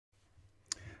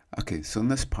Okay, so in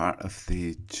this part of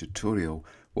the tutorial,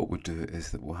 what we'll do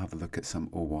is that we'll have a look at some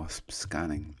OWASP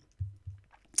scanning.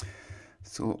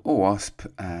 So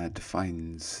OWASP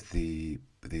defines the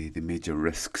major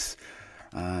risks,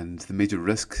 and the major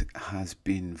risk has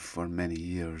been for many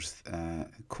years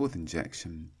code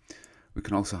injection. We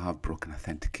can also have broken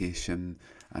authentication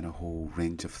and a whole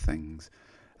range of things.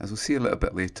 As we'll see a little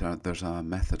bit later, there's a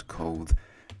method called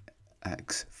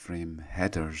X-frame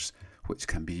headers, which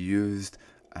can be used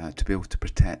to be able to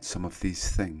protect some of these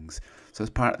things. So as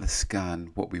part of the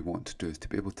scan, what we want to do is to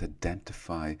be able to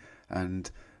identify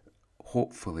and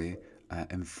hopefully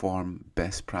inform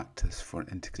best practice for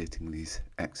integrating these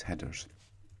X headers.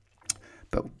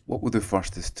 But what we'll do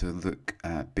first is to look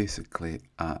basically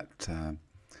at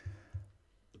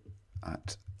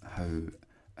how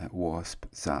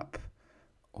OWASP-ZAP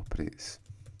operates.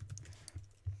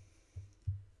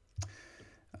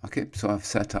 Okay, so I've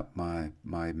set up my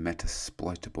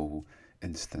Metasploitable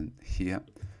instance here.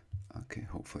 Okay,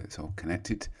 hopefully it's all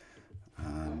connected,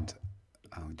 and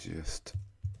I'll just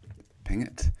ping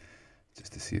it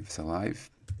just to see if it's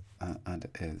alive, and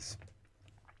it is.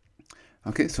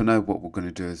 Okay, so now what we're going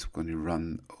to do is we're going to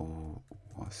run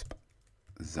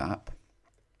OWASP-ZAP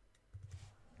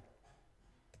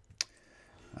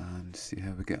and see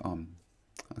how we get on.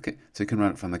 Okay, so you can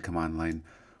run it from the command line,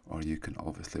 or you can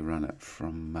obviously run it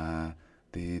from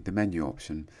the menu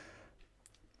option.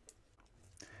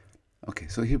 Okay,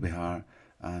 so here we are,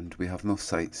 and we have no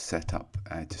sites set up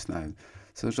just now.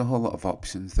 So there's a whole lot of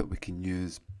options that we can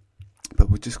use, but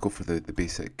we'll just go for the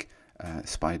basic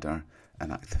spider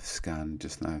and active scan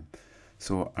just now.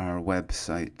 So our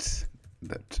website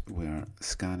that we're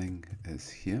scanning is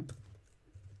here,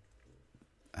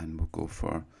 and we'll go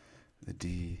for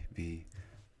the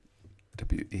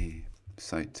DVWA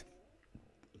site.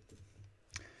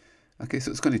 Okay,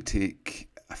 so it's going to take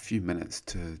a few minutes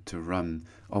to run.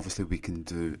 Obviously we can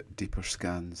do deeper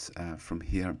scans from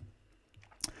here,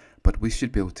 but we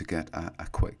should be able to get a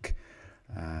quick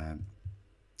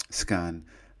scan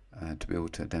to be able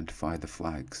to identify the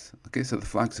flags. Okay, so the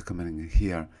flags are coming in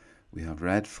here. We have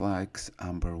red flags,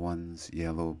 amber ones,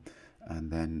 yellow,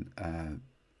 and then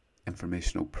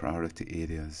informational priority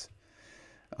areas.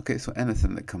 Okay, so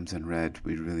anything that comes in red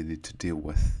we really need to deal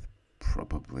with.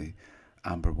 Probably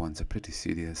amber ones are pretty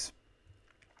serious,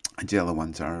 and yellow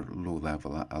ones are low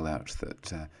level alerts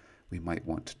that we might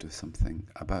want to do something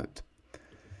about.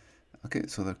 Okay,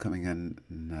 so they're coming in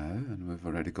now, and we've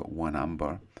already got one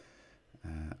amber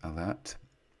alert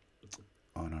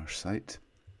on our site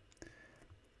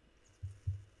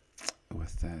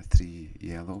with 3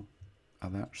 yellow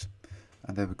alerts,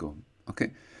 and there we go.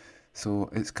 Okay, so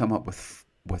it's come up with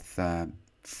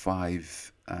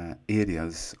 5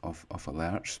 areas of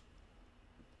alerts,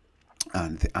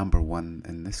 and the amber one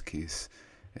in this case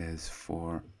is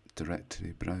for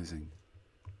directory browsing.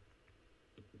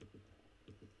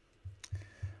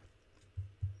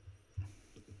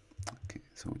 Okay,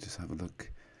 so we'll just have a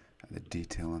look at the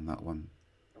detail on that one.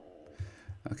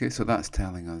 Okay, so that's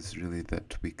telling us really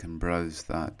that we can browse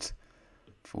that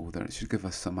folder. It should give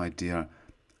us some idea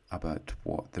about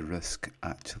what the risk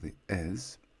actually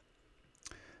is,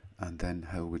 and then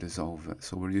how we resolve it.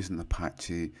 So we're using the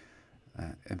Apache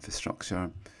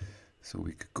infrastructure, so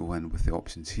we could go in with the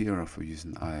options here, or if we're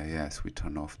using IIS, we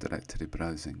turn off directory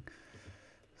browsing.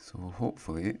 So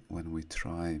hopefully when we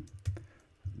try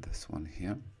this one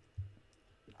here,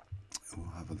 we'll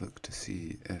have a look to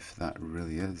see if that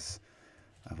really is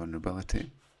a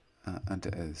vulnerability, and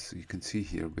it is. So you can see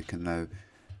here we can now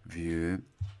view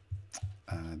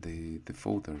the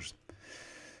folders.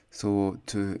 So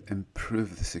to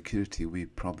improve the security, we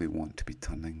probably want to be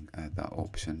turning that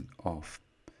option off.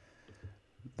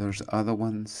 There's other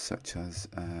ones such as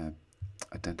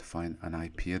identifying an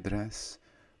IP address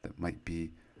that might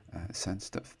be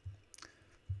sensitive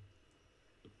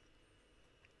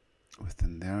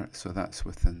within there. So that's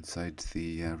within inside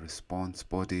the response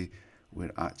body.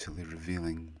 We're actually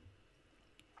revealing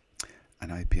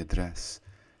an IP address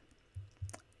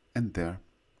in there.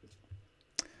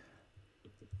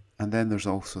 And then there's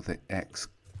also the X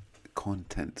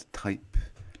content type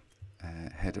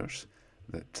headers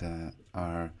that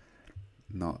are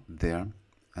not there,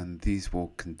 and these will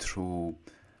control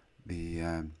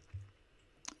the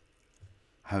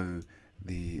how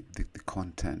the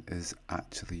content is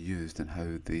actually used, and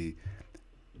how the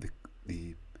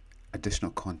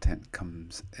additional content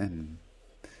comes in.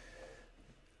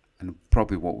 And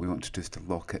probably what we want to do is to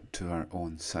lock it to our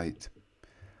own site.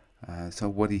 So a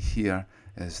worry here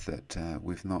is that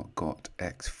we've not got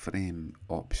X-frame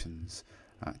options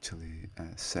actually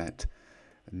set.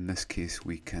 In this case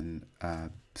we can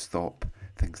stop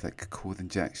things like code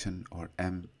injection or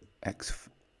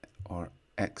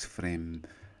X-frame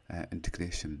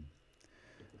integration.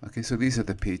 Okay, so these are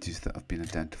the pages that have been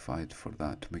identified for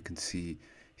that. We can see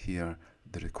here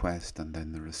the request and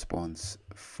then the response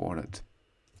for it.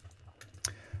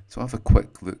 So I'll have a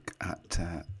quick look at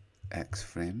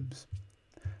X-frames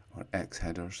or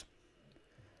X-headers.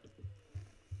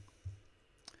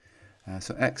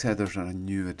 So X-headers are a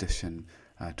new addition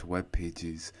to web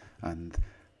pages, and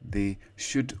they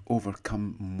should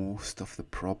overcome most of the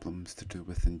problems to do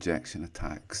with injection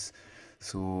attacks.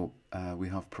 So we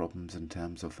have problems in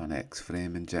terms of an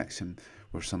X-frame injection,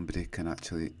 where somebody can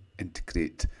actually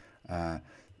integrate a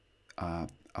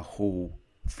whole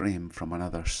frame from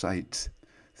another site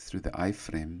through the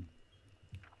iframe,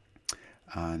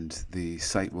 and the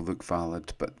site will look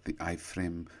valid, but the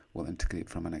iframe will integrate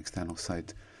from an external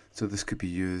site. So this could be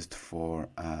used for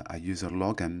a user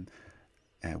login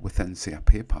within, say, a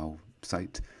PayPal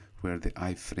site, where the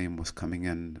iframe was coming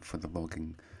in for the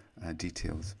logging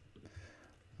details.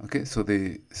 Okay, so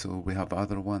we have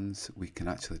other ones. We can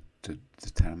actually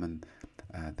determine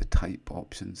the type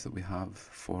options that we have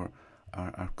for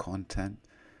our content.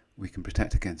 We can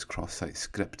protect against cross-site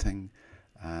scripting,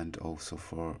 and also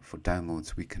for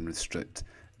downloads we can restrict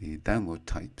the download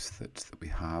types that we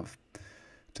have,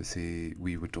 to say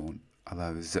we don't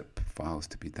allow zip files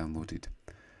to be downloaded.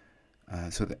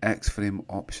 So the X-frame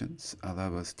options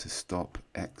allow us to stop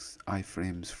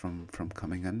iframes from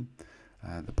coming in.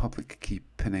 The public key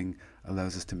pinning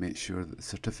allows us to make sure that the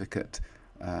certificate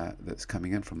that's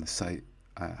coming in from the site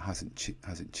hasn't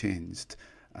changed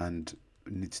and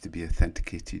needs to be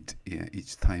authenticated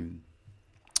each time.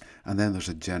 And then there's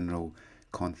a general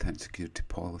content security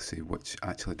policy, which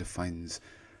actually defines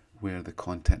where the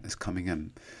content is coming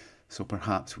in. So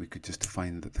perhaps we could just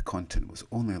define that the content was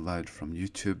only allowed from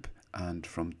YouTube and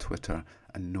from Twitter,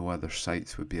 and no other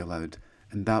sites would be allowed.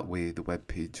 In that way, the web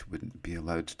page wouldn't be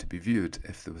allowed to be viewed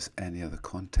if there was any other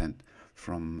content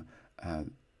from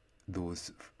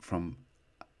from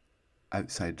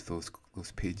outside those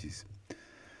pages.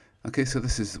 Okay, so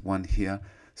this is one here.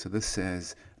 So this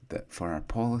says that for our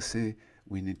policy,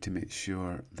 we need to make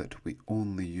sure that we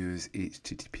only use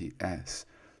HTTPS.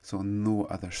 So no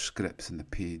other scripts in the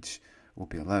page will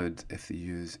be allowed if they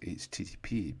use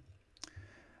HTTP.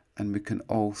 And we can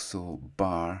also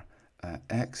bar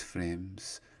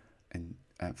X-frames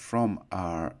from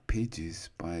our pages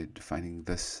by defining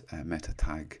this meta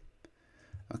tag.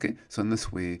 Okay, so in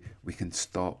this way we can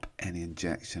stop any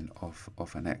injection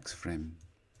of an X-frame.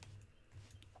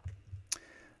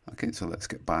 Okay, so let's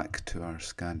get back to our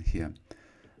scan here.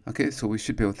 Okay, so we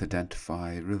should be able to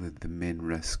identify really the main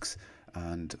risks,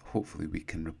 and hopefully we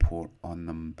can report on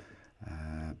them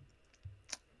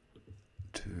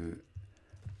to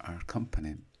our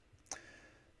company.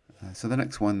 So the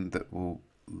next one that we'll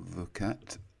look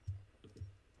at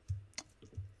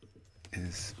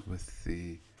is with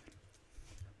the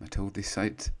Matilda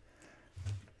site,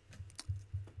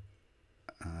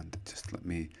 and just let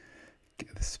me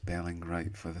get the spelling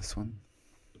right for this one.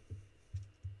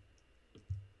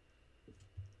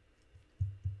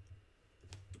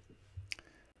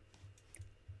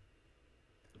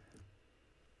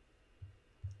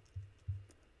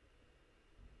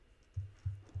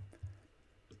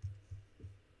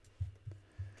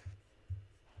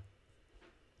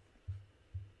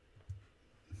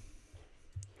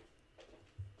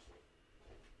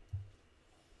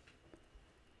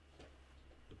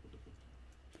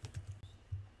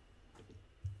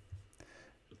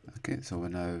 Okay, so we're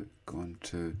now going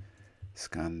to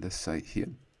scan this site here.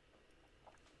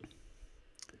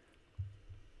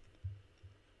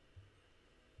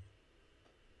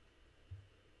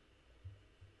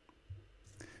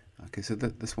 Okay, so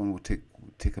this one will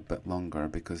take a bit longer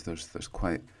because there's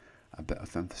quite a bit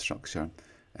of infrastructure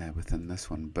within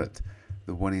this one, but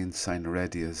the warning sign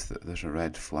already is that there's a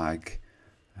red flag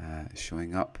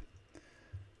showing up.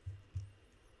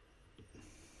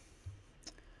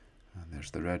 And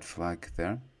there's the red flag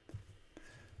there.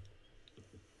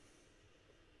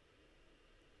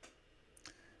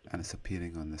 And it's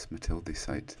appearing on this Matilda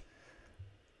site.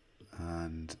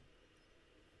 And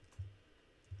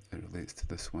it relates to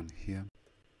this one here.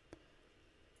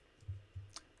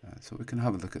 So we can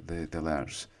have a look at the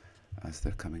alerts as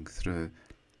they're coming through.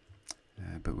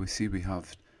 But we see we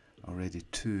have already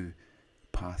 2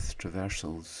 path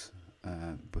traversals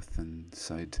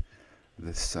inside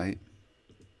this site.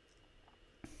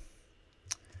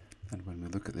 And when we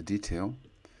look at the detail,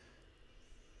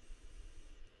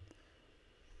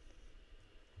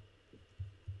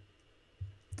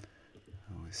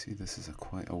 we see this is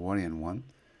quite a worrying one.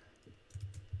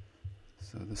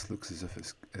 So this looks as if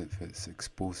it's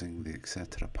exposing the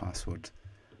etc. password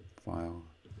file.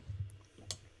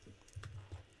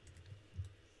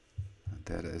 And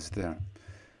there it is there.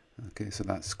 Okay, so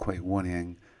that's quite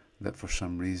worrying that for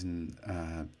some reason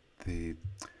the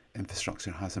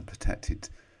infrastructure hasn't protected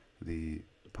the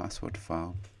password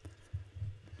file.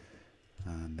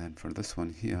 And then for this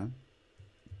one here,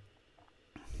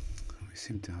 we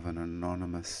seem to have an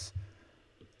anonymous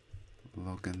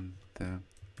login there.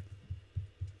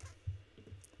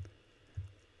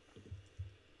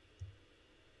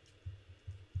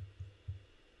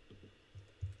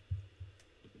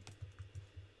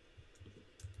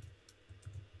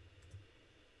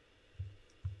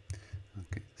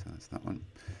 Okay, so that's that one.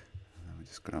 And we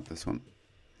just grab this one.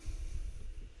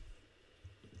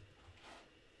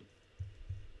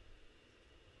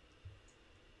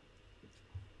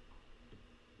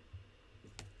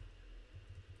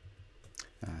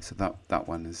 So that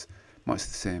one is much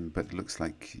the same, but it looks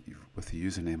like with the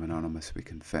username anonymous we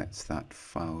can fetch that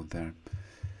file there.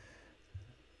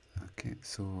 Okay,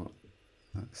 so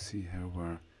let's see how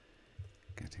we're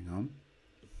getting on.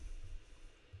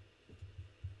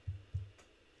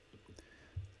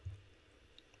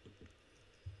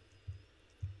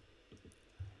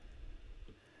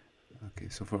 Okay,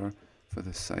 so for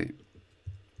the site,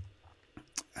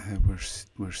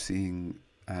 we're seeing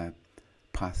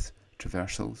path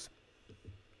traversals.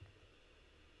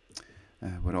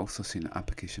 We're also seeing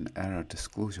application error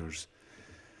disclosures.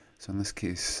 So in this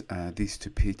case, these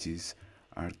two pages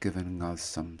are giving us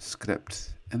some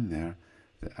script in there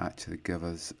that actually give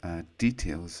us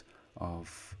details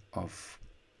of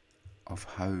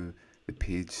how the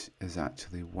page is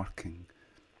actually working.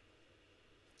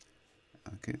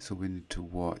 Okay, so we need to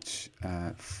watch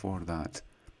for that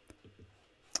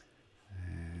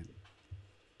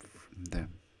from there.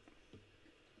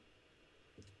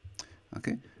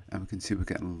 Okay, and we can see we're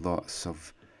getting lots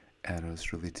of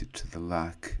errors related to the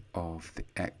lack of the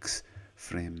X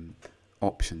frame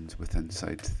options within the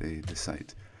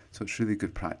site. So it's really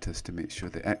good practice to make sure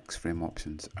the X frame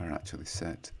options are actually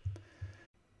set.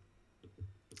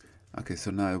 Okay, so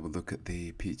now we'll look at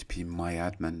the PHP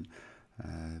MyAdmin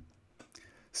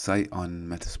site on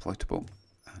Metasploitable,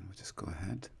 and we'll just go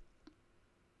ahead.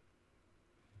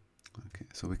 Okay,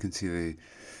 so we can see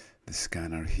the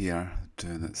scanner here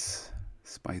doing its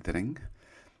spidering,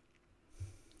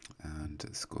 and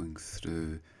it's going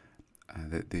through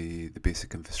the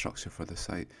basic infrastructure for the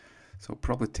site. So it'll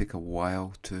probably take a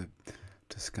while to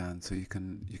scan, so you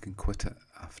can quit it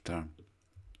after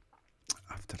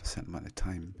a certain amount of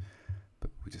time.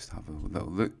 But we just have a little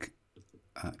look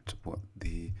at what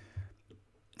the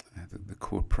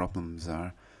core problems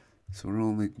are. So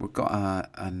we've got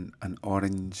an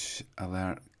orange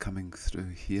alert coming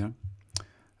through here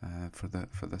for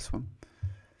this one.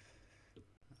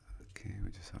 Okay,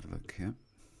 we just have a look here.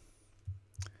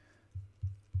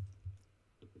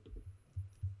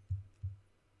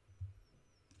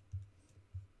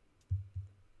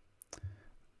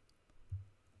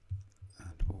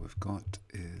 And what we've got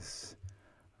is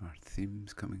our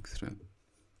themes coming through.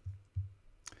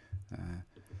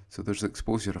 So there's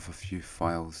exposure of a few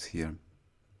files here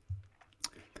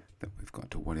that we've got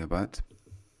to worry about.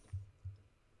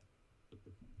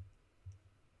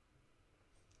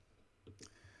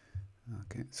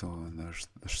 Okay, so there's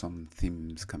some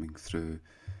themes coming through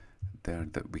there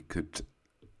that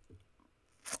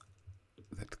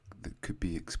could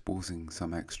be exposing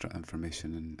some extra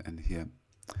information in here.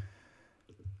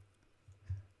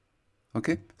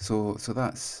 Okay, so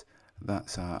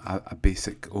that's a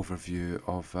basic overview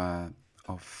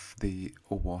of the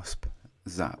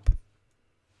OWASP-ZAP.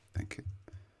 Thank you.